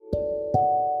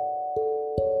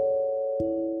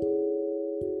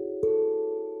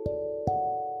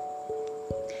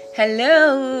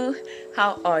Hello,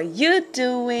 how are you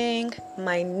doing?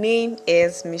 My name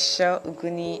is Michelle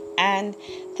Uguni, and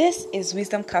this is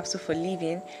Wisdom Capsule for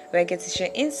Living, where I get to share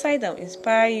insight that will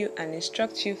inspire you and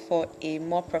instruct you for a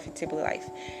more profitable life.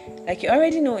 Like you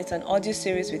already know, it's an audio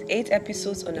series with 8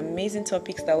 episodes on amazing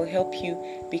topics that will help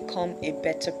you become a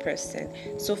better person.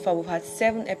 So far, we've had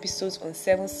 7 episodes on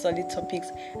 7 solid topics,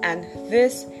 and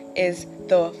this is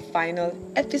the final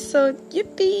episode.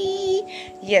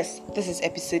 Yippee! Yes, this is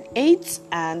episode 8,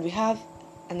 and we have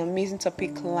an amazing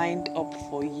topic lined up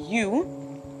for you.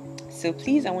 So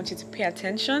please, I want you to pay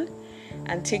attention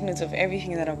and take note of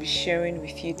everything that I'll be sharing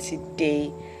with you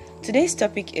today. Today's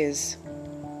topic is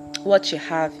what you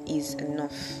have is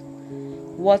enough.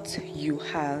 What you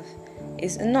have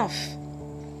is enough.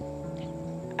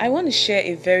 I want to share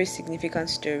a very significant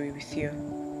story with you.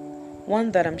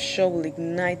 One that I'm sure will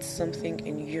ignite something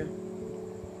in you.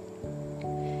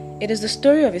 It is the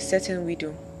story of a certain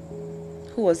widow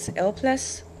who was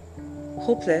helpless,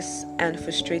 hopeless, and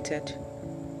frustrated.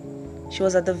 She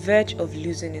was at the verge of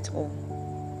losing it all.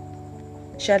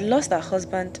 She had lost her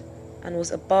husband and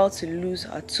was about to lose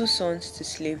her 2 sons to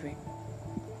slavery.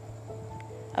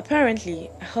 Apparently,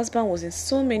 her husband was in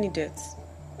so many debts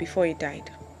before he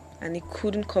died, and he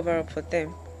couldn't cover up for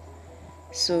them.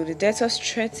 So the debtors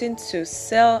threatened to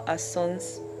sell her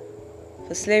sons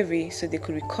for slavery so they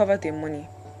could recover their money.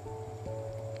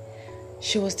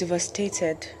 She was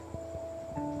devastated.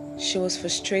 She was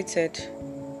frustrated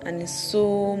and in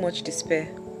so much despair.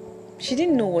 She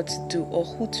didn't know what to do or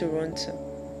who to run to.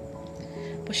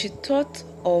 But she thought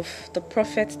of the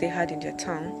prophet they had in their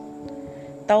town.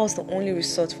 That was the only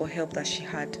resort for help that she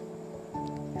had.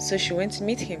 So she went to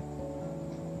meet him.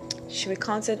 She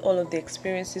recounted all of the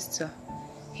experiences to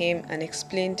him and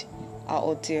explained her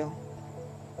ordeal.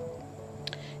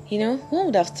 One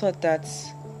would have thought that,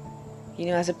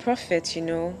 as a prophet,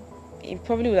 he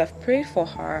probably would have prayed for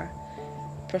her,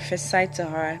 prophesied to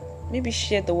her, maybe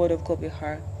shared the word of God with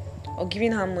her, or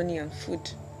given her money and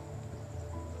food.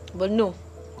 But no,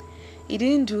 he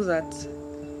didn't do that.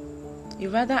 He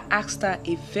rather asked her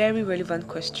a very relevant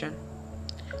question,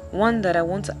 one that I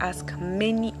want to ask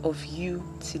many of you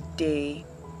today.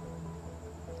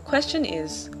 Question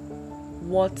is,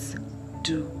 what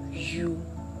do you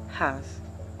have?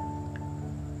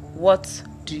 What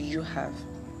do you have?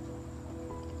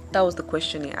 That was the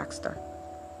question he asked her.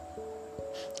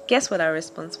 Guess what her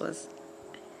response was?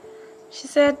 She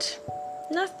said,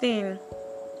 nothing.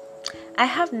 I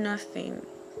have nothing.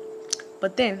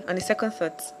 But then, on a second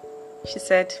thought, she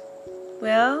said,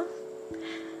 well,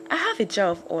 I have a jar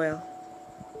of oil.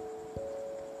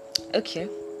 Okay,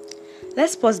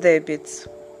 let's pause there a bit.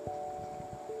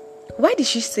 Why did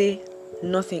she say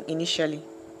nothing initially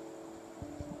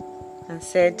and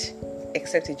said,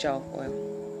 except a jar of oil?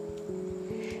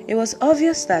 It was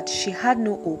obvious that she had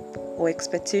no hope or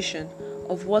expectation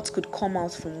of what could come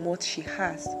out from what she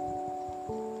has.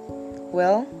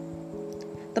 Well,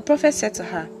 the prophet said to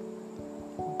her,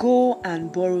 go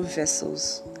and borrow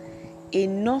vessels,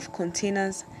 enough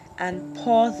containers, and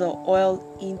pour the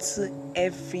oil into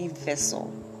every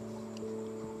vessel.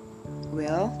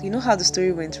 Well, you know how the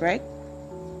story went, right?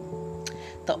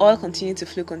 The oil continued to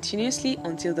flow continuously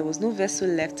until there was no vessel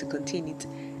left to contain it,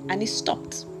 and it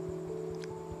stopped.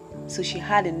 So she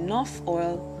had enough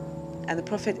oil, and the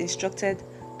prophet instructed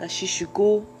that she should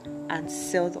go and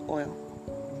sell the oil.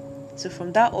 So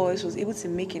from that oil, she was able to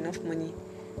make enough money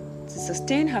to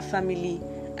sustain her family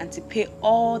and to pay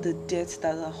all the debts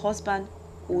that her husband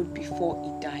owed before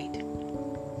he died.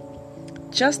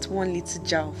 Just 1 little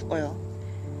jar of oil.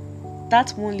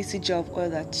 That 1 little jar of oil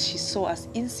that she saw as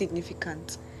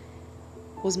insignificant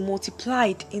was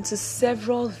multiplied into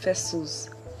several vessels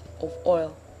of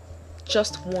oil.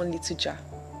 Just 1 little jar.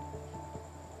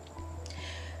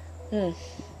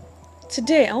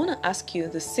 Today, I want to ask you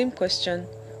the same question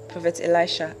Prophet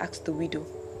Elisha asked the widow.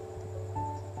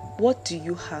 What do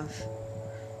you have?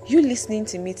 You listening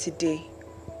to me today,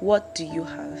 what do you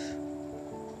have?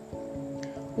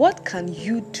 What can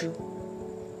you do?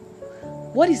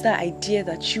 What is that idea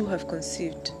that you have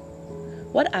conceived?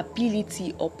 What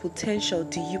ability or potential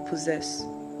do you possess?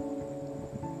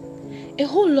 A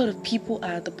whole lot of people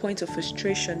are at the point of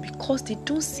frustration because they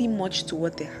don't see much to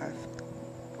what they have.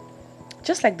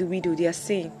 Just like the widow, they are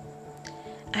saying,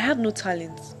 I have no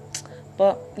talent,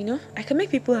 but I can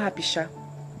make people happy, sure.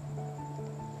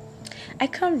 I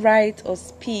can't write or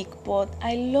speak, but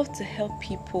I love to help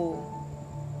people.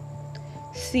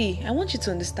 See, I want you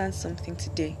to understand something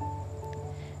today.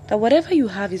 That whatever you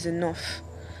have is enough.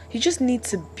 You just need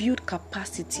to build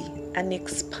capacity and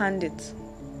expand it.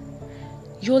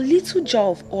 Your little jar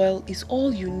of oil is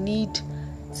all you need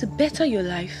to better your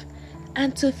life,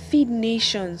 and to feed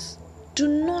nations. Do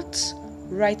not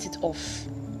write it off.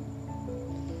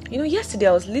 Yesterday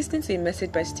I was listening to a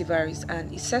message by Steve Harris, and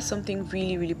he said something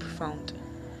really, really profound.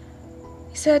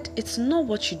 He said, it's not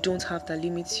what you don't have that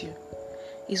limits you.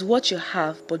 It's what you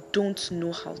have but don't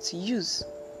know how to use.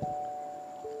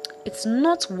 It's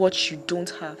not what you don't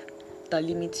have that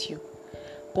limits you,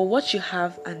 but what you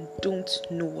have and don't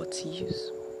know what to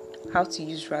use. How to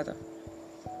use, rather.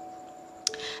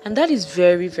 And that is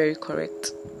very, very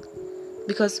correct.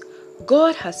 Because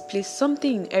God has placed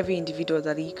something in every individual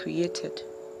that He created.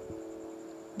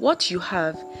 What you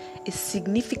have is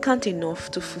significant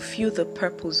enough to fulfill the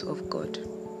purpose of God.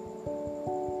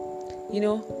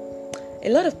 A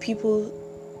lot of people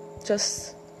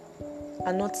just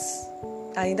are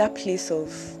in that place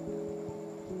of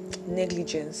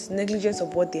negligence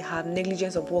of what they have,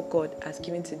 negligence of what God has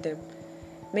given to them.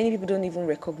 Many people don't even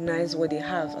recognize what they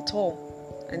have at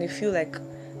all, and they feel like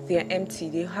they are empty,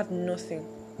 they have nothing.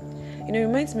 It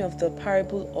reminds me of the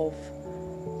parable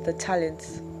of the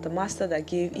talents. The master that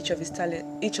gave each of his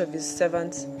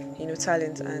servants,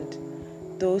 talent,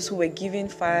 and those who were given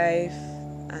 5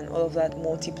 and all of that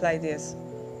multiplied theirs.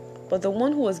 But the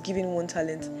one who was given 1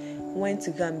 talent went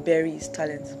to go and bury his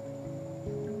talent.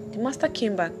 The master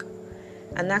came back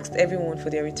and asked everyone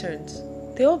for their returns.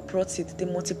 They all brought it. They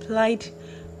multiplied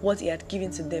what he had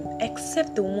given to them,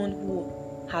 except the one who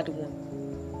had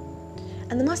 1.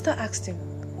 And the master asked him,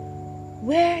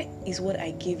 "Where is what I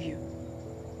gave you?"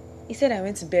 He said, "I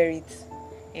went to bury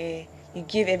it. You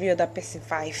gave every other person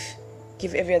 5,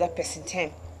 give every other person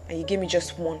 10, and you gave me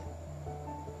just 1.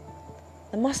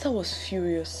 The master was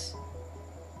furious.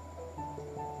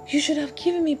 "You should have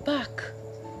given me back,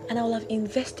 and I will have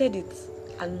invested it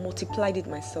and multiplied it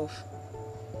myself."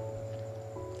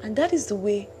 And that is the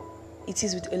way it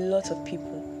is with a lot of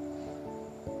people.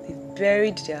 They've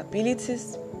buried their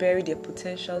abilities, buried their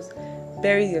potentials,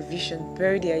 buried their vision,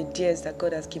 buried the ideas that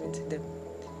God has given to them.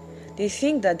 They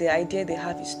think that the idea they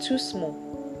have is too small.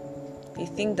 They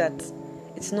think that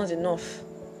it's not enough.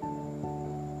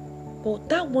 But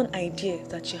that one idea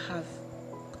that you have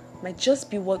might just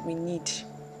be what we need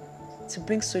to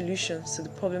bring solutions to the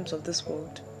problems of this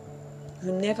world.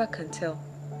 You never can tell.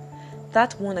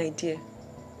 That one idea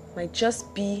might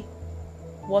just be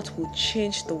what will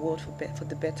change the world for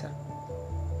the better.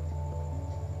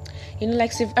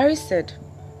 Like Steve Harris said,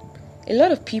 a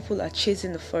lot of people are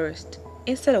chasing the forest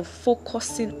instead of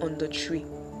focusing on the tree.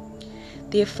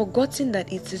 They have forgotten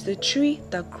that it is the tree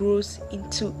that grows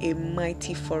into a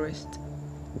mighty forest.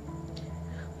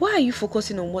 Why are you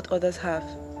focusing on what others have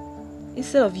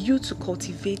instead of you to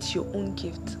cultivate your own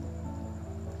gift?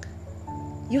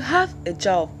 You have a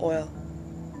jar of oil.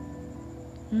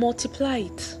 Multiply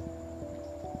it.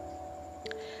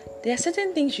 There are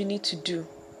certain things you need to do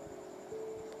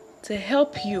to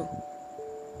help you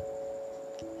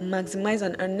maximize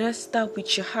and harness that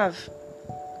which you have.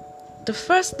 The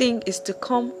first thing is to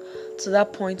come to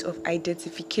that point of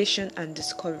identification and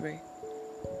discovery.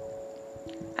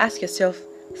 Ask yourself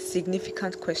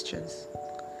significant questions.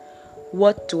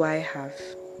 What do I have?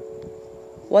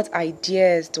 What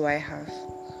ideas do I have?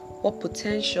 What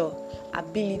potential,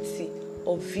 ability,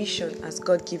 or vision has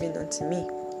God given unto me?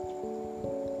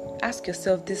 Ask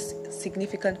yourself this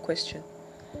significant question.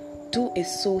 Do a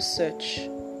soul search.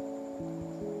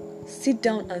 Sit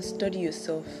down and study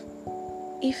yourself.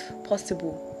 If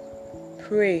possible,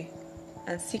 pray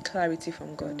and seek clarity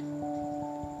from God.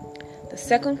 The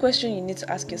second question you need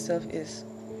to ask yourself is,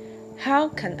 how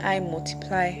can I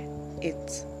multiply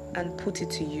it and put it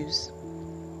to use?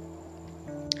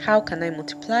 How can I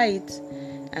multiply it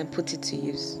and put it to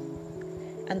use?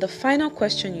 And the final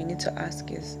question you need to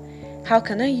ask is, how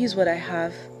can I use what I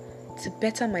have to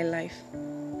better my life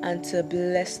and to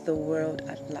bless the world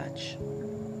at large?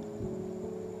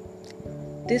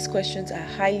 These questions are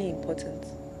highly important.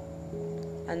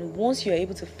 And once you are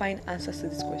able to find answers to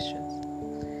these questions,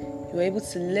 you are able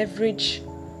to leverage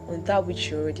on that which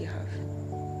you already have.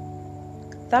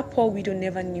 That poor widow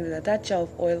never knew that jar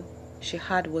of oil she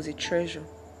had was a treasure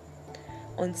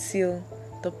until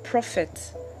the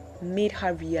prophet made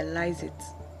her realize it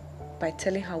by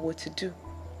telling her what to do.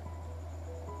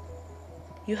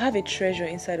 You have a treasure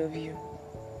inside of you.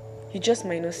 You just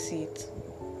might not see it.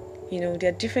 There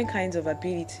are different kinds of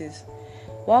abilities.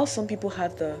 While some people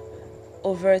have the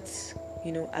overt,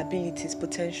 abilities,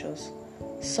 potentials,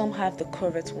 some have the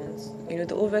covert ones.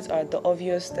 The overt are the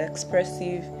obvious, the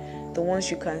expressive, the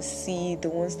ones you can see, the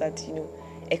ones that,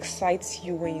 excites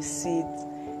you when you see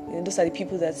it. Those are the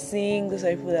people that sing, those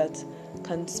are the people that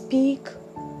can speak,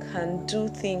 can do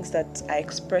things that are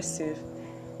expressive.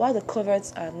 while the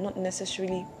coverts are not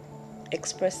necessarily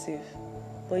expressive,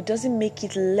 but it doesn't make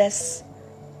it less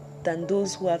than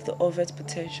those who have the overt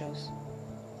potentials.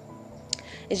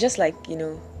 It's just like,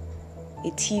 a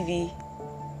TV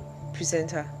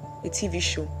presenter, a TV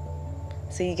show.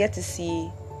 So you get to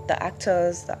see the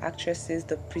actors, the actresses,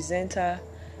 the presenter,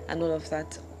 and all of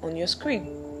that on your screen.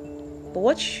 But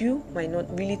what you might not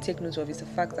really take note of is the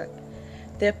fact that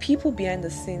there are people behind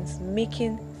the scenes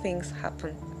making things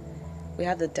happen. We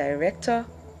have the director,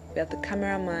 we have the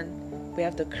cameraman, we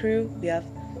have the crew, we have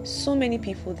so many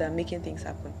people that are making things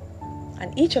happen.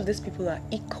 And each of these people are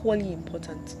equally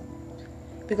important.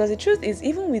 Because the truth is,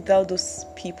 even without those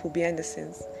people behind the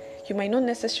scenes, you might not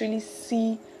necessarily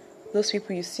see those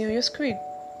people you see on your screen.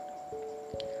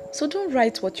 So don't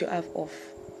write what you have off.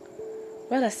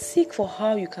 Rather, seek for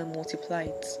how you can multiply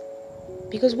it.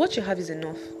 Because what you have is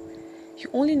enough. You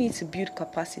only need to build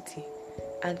capacity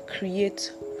and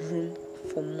create room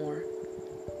for more.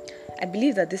 I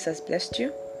believe that this has blessed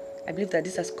you. I believe that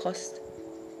this has caused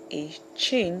a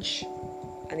change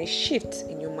and a shift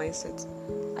in your mindset.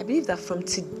 I believe that from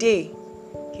today,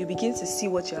 you begin to see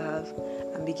what you have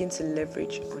and begin to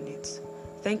leverage on it.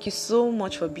 Thank you so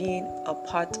much for being a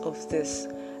part of this.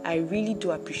 I really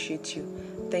do appreciate you.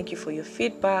 Thank you for your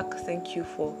feedback. Thank you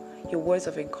for your words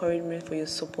of encouragement, for your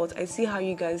support. I see how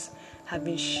you guys have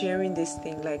been sharing this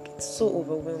thing. Like, it's so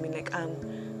overwhelming. Like, I'm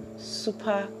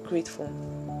super grateful.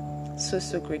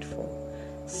 So grateful.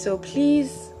 So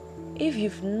please, if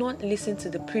you've not listened to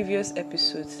the previous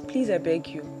episodes, please, I beg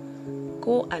you,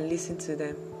 go and listen to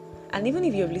them. And even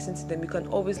if you have listened to them, you can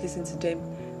always listen to them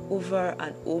over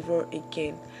and over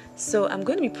again. So I'm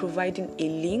going to be providing a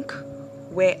link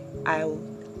where I'll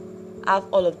have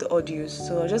all of the audios.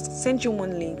 So I'll just send you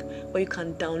one link where you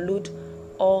can download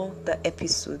all the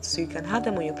episodes, so you can have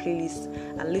them on your playlist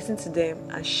and listen to them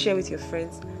and share with your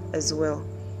friends as well.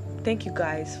 Thank you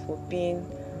guys for being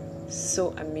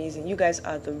so amazing. You guys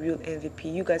are the real MVP.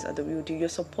 You guys are the real deal. Your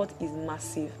support is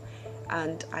massive,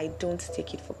 and I don't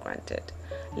take it for granted.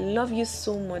 Love you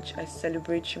so much. I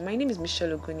celebrate you. My name is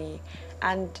Michelle Oguni,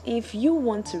 and if you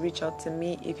want to reach out to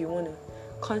me, if you want to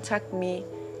contact me,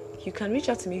 you can reach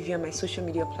out to me via my social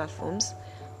media platforms.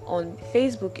 On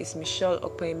Facebook is Michelle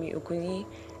Okpeyemi Oguni,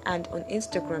 and on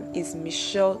Instagram is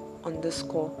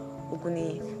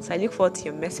Michelle_Oguni. So I look forward to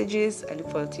your messages, I look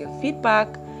forward to your feedback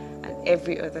and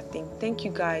every other thing. Thank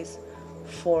you guys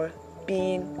for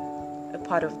being a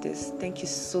part of this. Thank you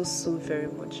so very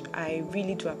much. I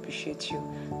really do appreciate you,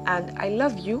 and I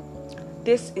love you.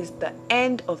 This is the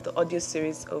end of the audio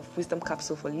series of Wisdom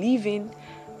Capsule for Living.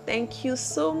 Thank you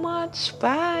so much.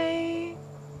 Bye.